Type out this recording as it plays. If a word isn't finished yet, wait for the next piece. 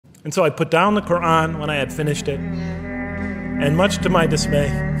And so I put down the Quran when I had finished it. And much to my dismay,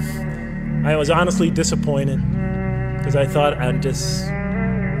 I was honestly disappointed because I thought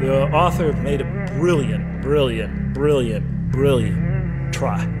the author made a brilliant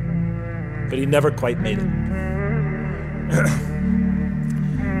try. But he never quite made it.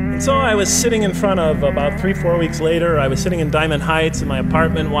 And so I was sitting in front of, about 3-4 weeks later, I was sitting in Diamond Heights in my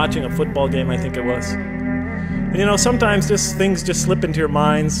apartment watching a football game, I think it was. And you know, sometimes things just slip into your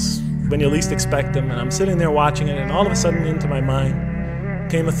minds when you least expect them. And I'm sitting there watching it, and all of a sudden into my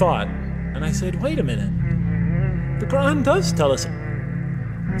mind came a thought. And I said, wait a minute. The Quran does tell us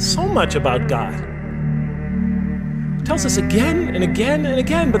so much about God. It tells us again and again and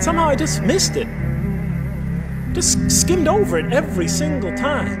again, but somehow I just missed it. Just skimmed over it every single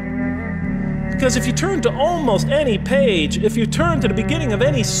time. Because if you turn to almost any page, if you turn to the beginning of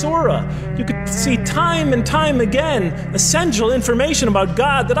any surah, you could see time and time again essential information about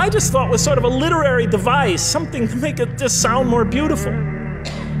God that I just thought was sort of a literary device, something to make it just sound more beautiful.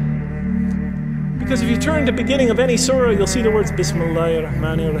 Because if you turn to the beginning of any surah, you'll see the words Bismillahir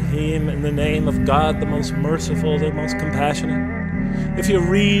Rahmanir Rahim, in the name of God, the most merciful, the most compassionate. If you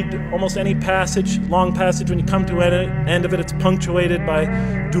read almost any passage, long passage, when you come to the end of it, it's punctuated by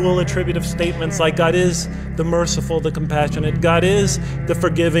dual attributive statements like God is the merciful, the compassionate, God is the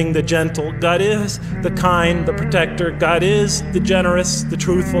forgiving, the gentle, God is the kind, the protector, God is the generous, the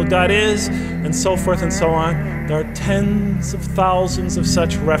truthful, God is, and so forth and so on. There are tens of thousands of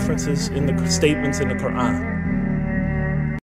such references in the statements in the Quran.